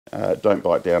don't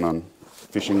bite down on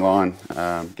fishing line,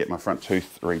 get my front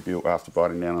tooth rebuilt after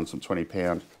biting down on some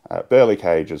 20-pound burley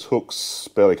cages, hooks,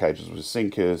 burley cages with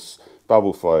sinkers,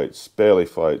 bubble floats, burley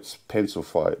floats, pencil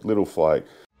float, little float.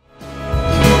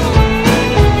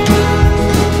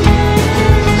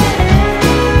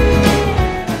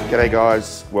 G'day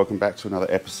guys, welcome back to another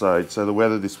episode. So the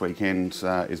weather this weekend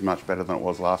is much better than it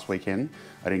was last weekend.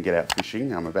 I didn't get out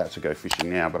fishing. I'm about to go fishing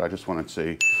now, but I just wanted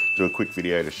to do a quick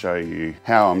video to show you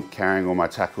how I'm carrying all my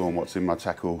tackle and what's in my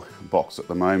tackle box at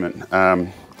the moment.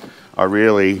 I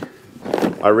really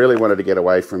wanted to get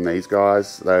away from these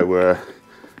guys. They were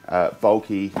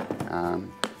bulky,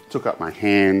 took up my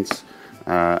hands,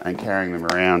 and carrying them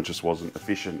around just wasn't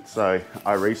efficient. So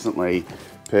I recently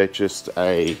purchased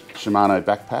a Shimano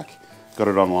Backpack. Got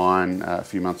it online a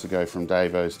few months ago from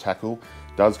Davo's Tackle.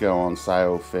 Does go on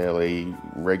sale fairly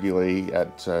regularly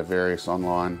at various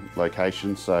online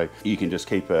locations, so you can just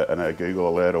keep a Google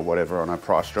alert or whatever on a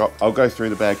price drop. I'll go through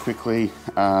the bag quickly.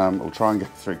 We'll try and go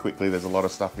through quickly. There's a lot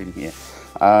of stuff in here.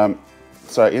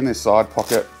 So in this side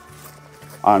pocket,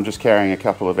 I'm just carrying a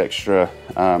couple of extra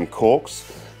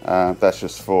corks. That's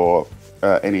just for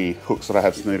any hooks that I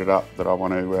have snooted up that I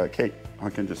want to keep. I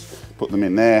can just put them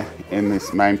in there. In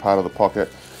this main part of the pocket,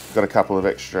 got a couple of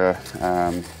extra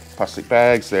plastic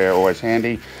bags. They're always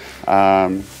handy. I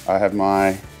have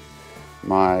my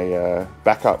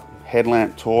backup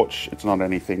headlamp torch. It's not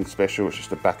anything special, it's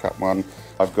just a backup one.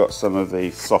 I've got some of the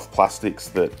soft plastics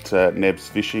that Neb's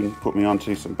Fishing put me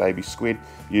onto, some baby squid.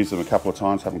 Used them a couple of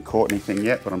times, haven't caught anything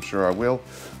yet, but I'm sure I will.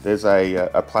 There's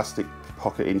a plastic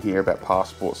pocket in here about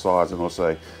passport size and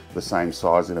also the same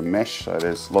size in a mesh, so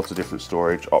there's lots of different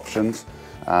storage options,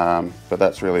 but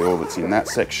that's really all that's in that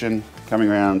section. Coming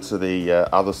around to the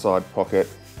other side pocket,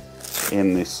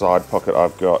 in this side pocket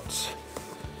I've got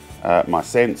my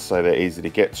scents, so they're easy to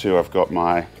get to. I've got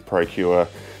my Procure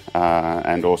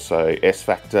and also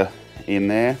S-Factor in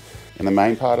there. In the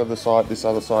main part of the side, this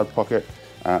other side pocket,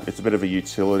 it's a bit of a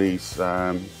utilities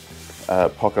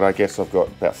pocket, I guess. I've got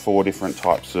about 4 different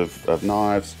types of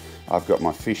knives. I've got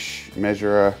my fish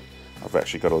measurer. I've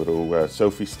actually got a little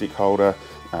selfie stick holder,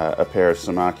 a pair of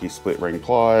Samaki split ring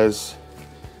pliers,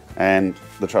 and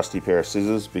the trusty pair of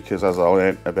scissors, because as I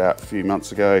learnt about a few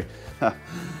months ago,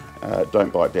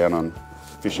 don't bite down on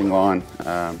fishing line,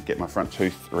 get my front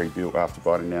tooth rebuilt after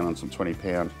biting down on some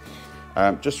 20-pound.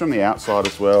 Just from the outside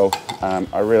as well,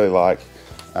 I really like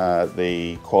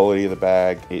the quality of the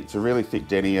bag. It's a really thick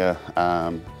denier,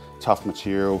 tough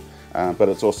material, but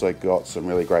it's also got some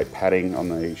really great padding on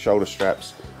the shoulder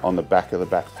straps, on the back of the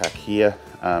backpack here,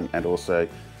 and also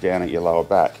down at your lower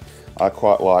back. I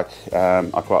quite like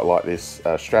this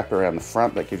strap around the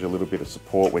front that gives you a little bit of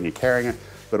support when you're carrying it,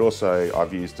 but also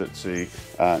I've used it to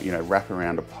wrap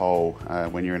around a pole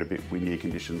when you're in a bit windier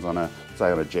conditions on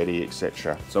say on a jetty,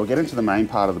 etc. So we'll get into the main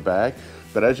part of the bag,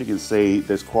 but as you can see,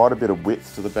 there's quite a bit of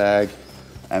width to the bag,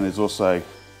 and there's also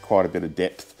quite a bit of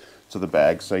depth to the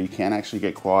bag, so you can actually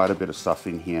get quite a bit of stuff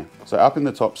in here. So up in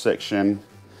the top section,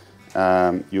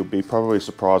 you'll be probably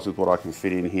surprised with what I can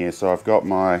fit in here. So I've got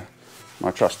my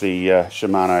trusty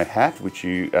Shimano hat, which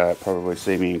you probably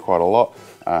see me in quite a lot,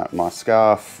 my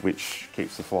scarf, which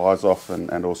keeps the flies off,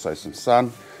 and also some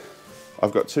sun.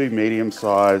 I've got 2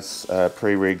 medium-size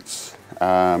pre-rigged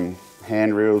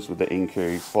hand reels with the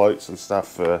Inku floats and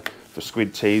stuff for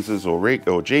squid teasers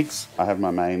or jigs. I have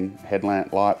my main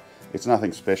headlamp light. It's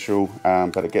nothing special,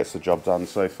 but it gets the job done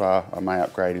so far. I may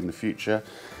upgrade in the future.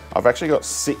 I've actually got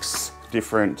 6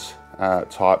 different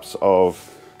types of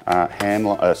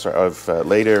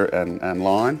leader and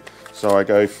line. So I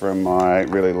go from my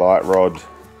really light rod,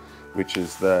 which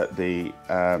is the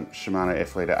Shimano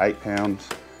F-Leader 8-pound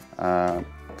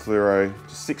fluoro,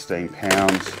 to 16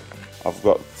 pounds. I've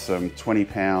got some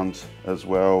 20-pound as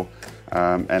well,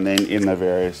 and then in the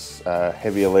various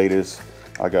heavier leaders,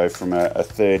 I go from a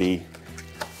 30,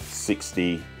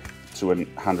 60 to a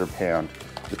 100-pound,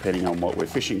 depending on what we're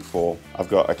fishing for. I've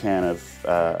got a can of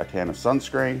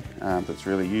sunscreen that's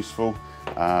really useful.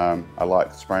 I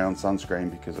like spray-on sunscreen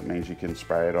because it means you can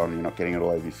spray it on, you're not getting it all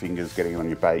over your fingers, getting it on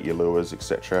your bait, your lures,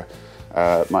 etc.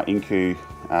 My Inku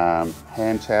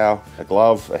hand towel,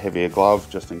 a heavier glove,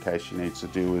 just in case you need to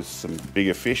deal with some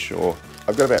bigger fish. Or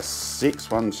I've got about 6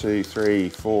 packets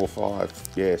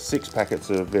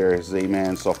of various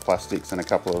Z-Man soft plastics and a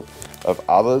couple of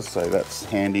others, so that's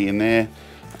handy in there.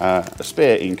 A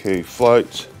spare Inku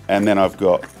float, and then I've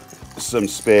got some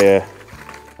spare,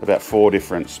 about 4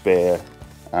 different spare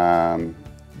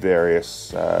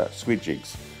various squid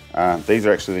jigs. These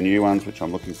are actually the new ones, which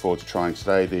I'm looking forward to trying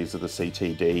today. These are the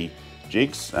CTD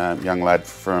jigs. Young lad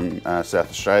from South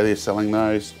Australia selling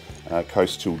those.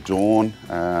 Coast Till Dawn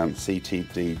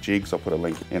CTD jigs. I'll put a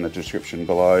link in the description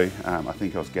below. I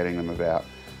think I was getting them about,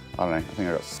 I don't know, I think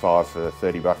I got 5 for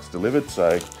 30 bucks delivered,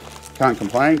 so can't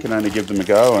complain, can only give them a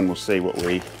go, and we'll see what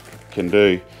we can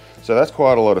do. So that's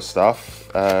quite a lot of stuff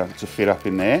to fit up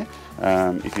in there.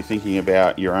 If you're thinking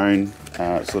about your own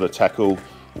sort of tackle,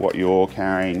 what you're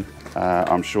carrying,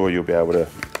 I'm sure you'll be able to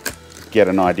get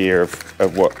an idea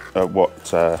of what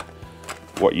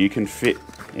you can fit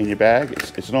in your bag.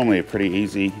 It's normally a pretty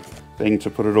easy thing to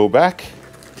put it all back.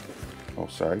 Oh,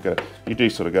 sorry, you do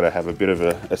sort of got to have a bit of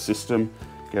a system,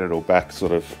 get it all back,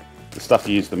 sort of the stuff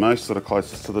you use the most, sort of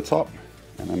closest to the top,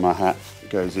 and then my hat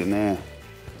goes in there.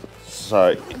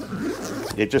 So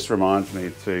it just reminds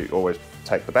me to always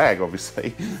take the bag, obviously,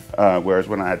 whereas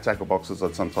when I had tackle boxes,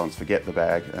 I'd sometimes forget the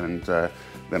bag, and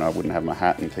then I wouldn't have my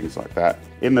hat and things like that.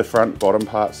 In the front bottom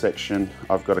part section,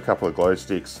 I've got a couple of glow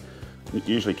sticks.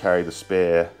 Usually carry the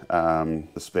spare GoPro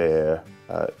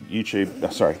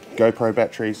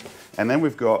batteries, and then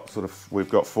we've got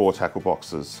 4 tackle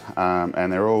boxes,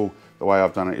 and they're all, the way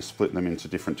I've done it is split them into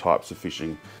different types of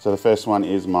fishing. So the first one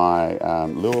is my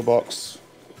lure box.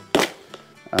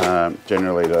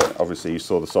 Generally, obviously you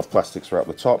saw the soft plastics right up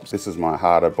the top. This is my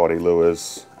harder body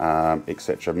lures,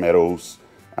 etc., metals,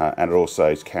 and it also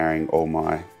is carrying all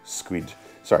my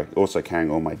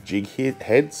carrying all my jig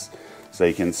heads. So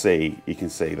you can see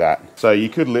that. So you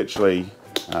could literally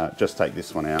just take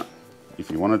this one out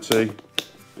if you wanted to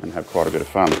and have quite a bit of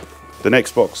fun. The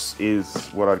next box is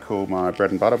what I'd call my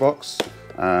bread and butter box.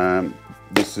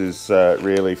 This is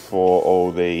really for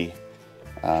all the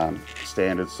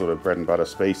standard sort of bread and butter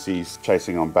species,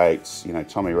 chasing on baits, you know,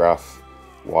 Tommy Rough,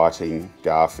 whiting,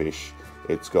 garfish.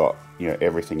 It's got, you know,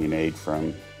 everything you need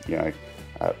from, you know,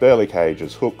 burley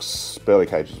cages, hooks, burley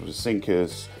cages with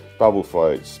sinkers, bubble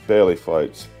floats, burley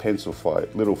floats, pencil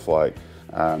float, little float,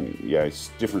 you know,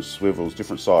 different swivels,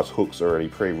 different size hooks already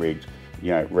pre-rigged,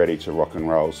 you know, ready to rock and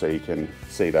roll. So you can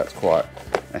see that's quite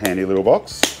a handy little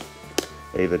box,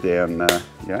 either down,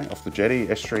 you know, off the jetty,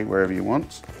 estuary, wherever you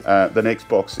want. The next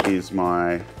box is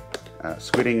my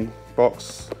squidding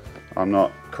box. I'm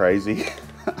not crazy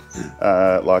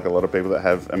like a lot of people that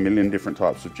have a million different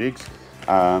types of jigs,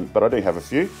 but I do have a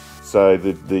few. So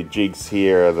the jigs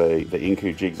here are the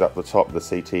Inku jigs up the top, the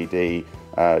CTD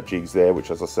jigs there,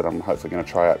 which, as I said, I'm hopefully going to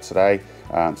try out today.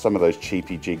 Some of those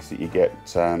cheapy jigs that you get,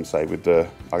 say with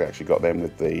I actually got them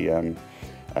with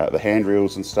the hand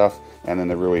reels and stuff, and then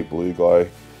the Rui Blue Glow.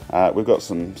 We've got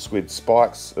some squid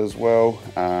spikes as well,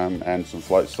 and some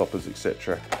float stoppers,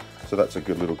 etc. So that's a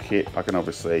good little kit. I can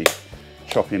obviously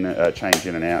chop in, change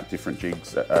in and out different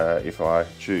jigs if I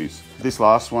choose. This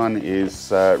last one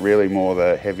is really more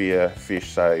the heavier fish,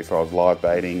 so if I was live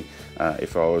baiting,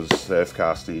 if I was surf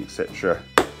casting, etc.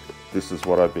 This is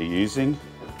what I'd be using.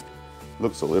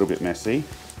 Looks a little bit messy,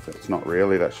 but it's not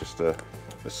really, that's just a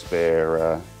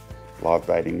spare live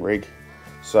baiting rig.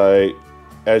 So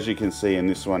as you can see in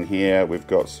this one here, we've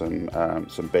got some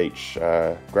beach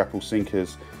grapple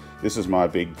sinkers. This is my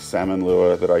big salmon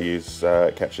lure that I use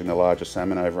catching the larger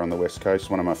salmon over on the west coast.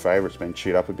 One of my favourites, been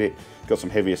chewed up a bit. Got some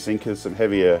heavier sinkers, some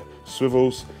heavier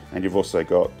swivels, and you've also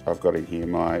got, I've got in here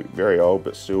my very old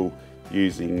but still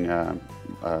using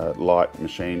light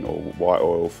machine or white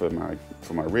oil for my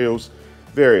reels.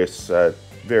 Various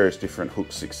different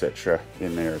hooks, etc.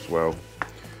 in there as well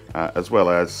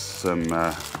as some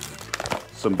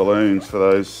balloons for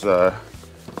those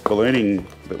ballooning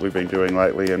that we've been doing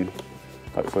lately, and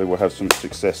hopefully we'll have some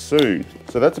success soon.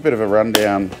 So that's a bit of a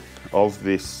rundown of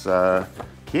this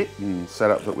kit and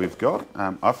setup that we've got.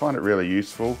 I find it really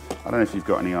useful. I don't know if you've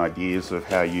got any ideas of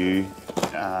how you,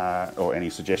 or any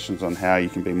suggestions on how you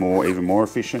can be even more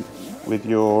efficient with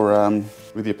your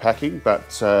packing,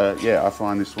 but yeah, I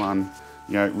find this one,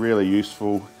 you know, really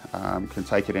useful. Can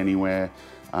take it anywhere,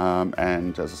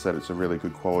 and as I said, it's a really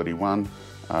good quality one.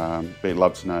 But I'd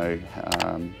love to know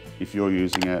if you're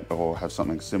using it or have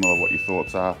something similar, what your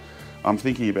thoughts are. I'm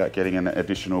thinking about getting an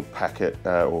additional packet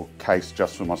or case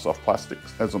just for my soft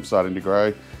plastics as I'm starting to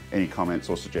grow. Any comments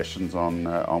or suggestions on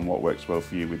what works well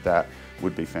for you with that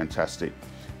would be fantastic.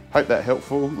 Hope that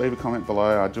helpful. Leave a comment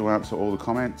below. I do answer all the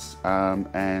comments,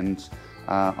 and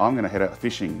I'm going to head out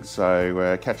fishing.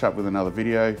 So catch up with another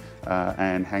video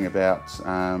and hang about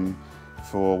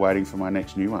for waiting for my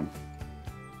next new one.